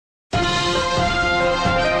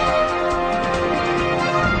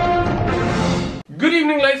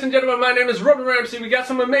ladies and gentlemen, my name is Robin Ramsey. We got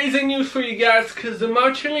some amazing news for you guys because the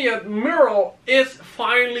Mount mural is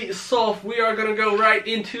finally solved. We are gonna go right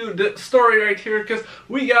into the story right here because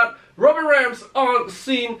we got Robin Rams on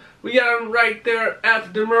scene. We got him right there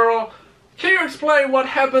at the mural. Can you explain what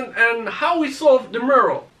happened and how we solved the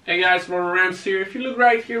mural? Hey guys, Robin Rams here. If you look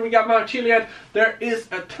right here, we got Mount Chiliad. There is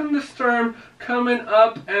a thunderstorm coming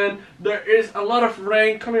up and there is a lot of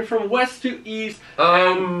rain coming from west to east.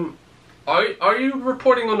 Are you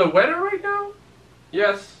reporting on the weather right now?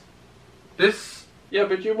 Yes. Yeah,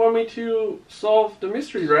 but you want me to solve the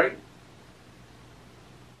mystery, right?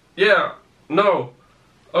 Yeah. No.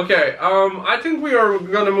 Okay, I think we are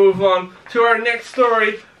gonna move on to our next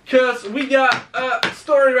story, because we got a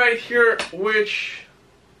story right here which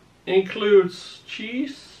includes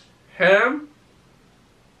cheese, ham,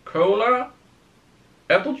 cola,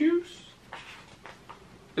 apple juice.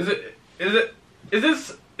 Is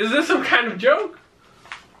this some kind of joke?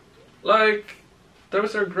 Like,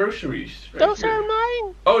 those are groceries. Right those here. Are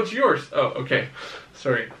mine. Oh, it's yours. Oh, okay.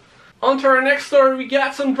 Sorry. On to our next story. We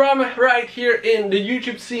got some drama right here in the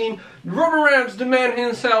YouTube scene. Robin Rams, the man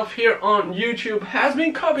himself here on YouTube, has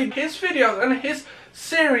been copied his videos and his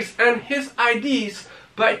series and his IDs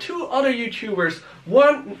by two other YouTubers.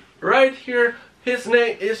 One right here, his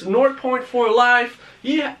name is Northpoint4Life.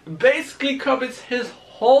 He basically copies his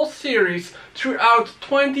whole series throughout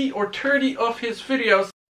 20 or 30 of his videos.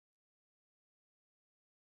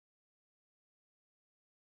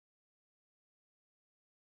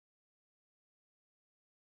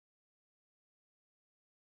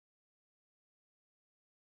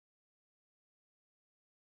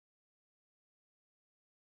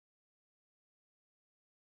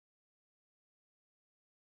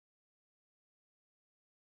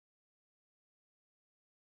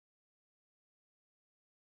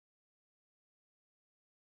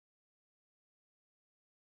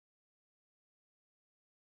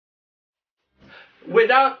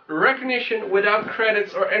 Without recognition, without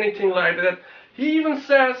credits or anything like that. He even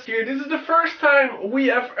says here, this is the first time we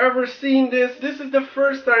have ever seen this. This is the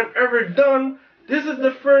first time ever done. This is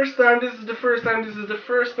the first time, this is the first time, this is the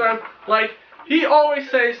first time. Like, he always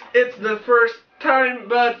says it's the first time,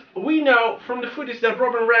 but we know from the footage that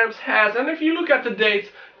Robin Rams has, and if you look at the dates,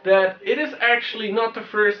 that it is actually not the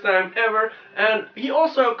first time ever. And he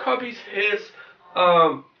also copies his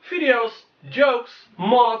videos, jokes,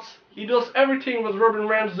 mods. He does everything what Robin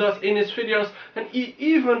Rams does in his videos, and he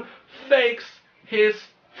even fakes his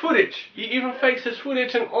footage.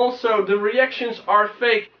 And also the reactions are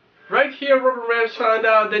fake. Right here, Robin Rams found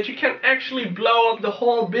out that you can actually blow up the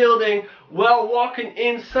whole building while walking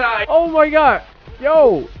inside. Oh my god!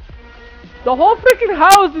 Yo! The whole freaking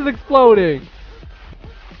house is exploding!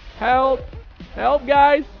 Help! Help,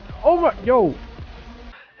 guys! Oh my... Yo!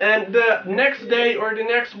 And the next day or the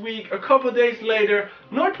next week, a couple days later,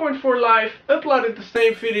 Northpoint4Life uploaded the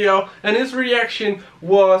same video and his reaction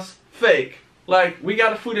was fake. Like, we got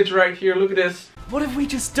the footage right here, look at this. What have we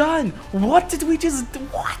just done? What did we just do?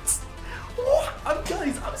 What?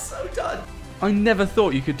 Guys, I'm so done. I never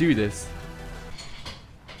thought you could do this.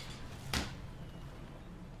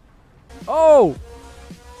 Oh!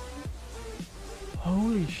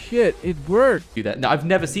 Holy shit, it worked. Do that. No, I've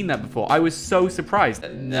never seen that before. I was so surprised.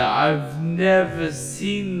 No, I've never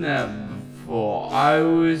seen that before. I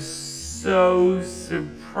was so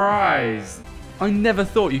surprised. I never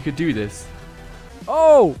thought you could do this.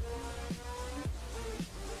 Oh!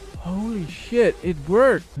 Holy shit, it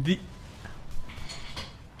worked.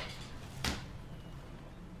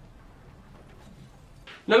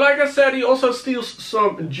 Now, like I said, he also steals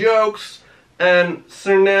some jokes, and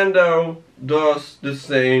Fernando does the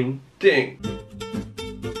same thing.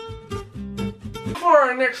 For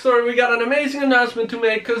our next story, we got an amazing announcement to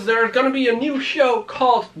make, because there's gonna be a new show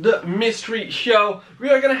called The Mystery Show. We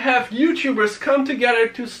are gonna have YouTubers come together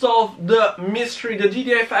to solve the mystery, the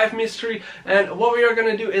GTA 5 mystery, and what we are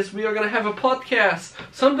gonna do is we are gonna have a podcast.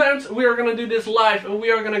 Sometimes we are gonna do this live and we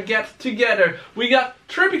are gonna get together. We got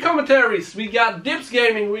trippy commentaries, we got Dips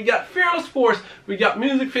Gaming, we got Fearless Sports, we got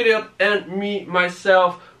Music Video, and me,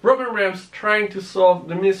 myself, Robin Rams, trying to solve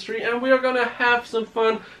the mystery, and we are gonna have some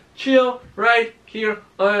fun, chill right here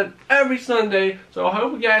on every Sunday. So I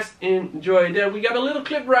hope you guys enjoy that. We got a little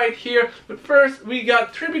clip right here, but first we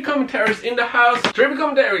got trippy commentaries in the house. Trippy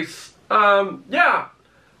commentaries. Yeah,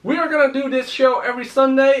 we are gonna do this show every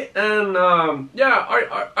Sunday, and yeah,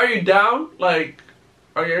 are you down? Like,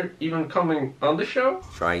 are you even coming on the show?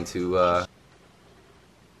 Trying to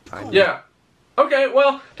Yeah. Okay,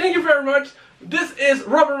 well, thank you very much. This is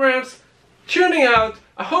Robin Rams tuning out.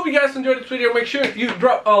 I hope you guys enjoyed this video. Make sure you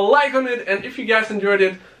drop a like on it, and if you guys enjoyed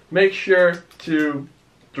it, make sure to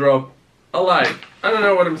drop a like. I don't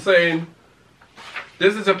know what I'm saying.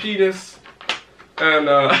 This is a penis, and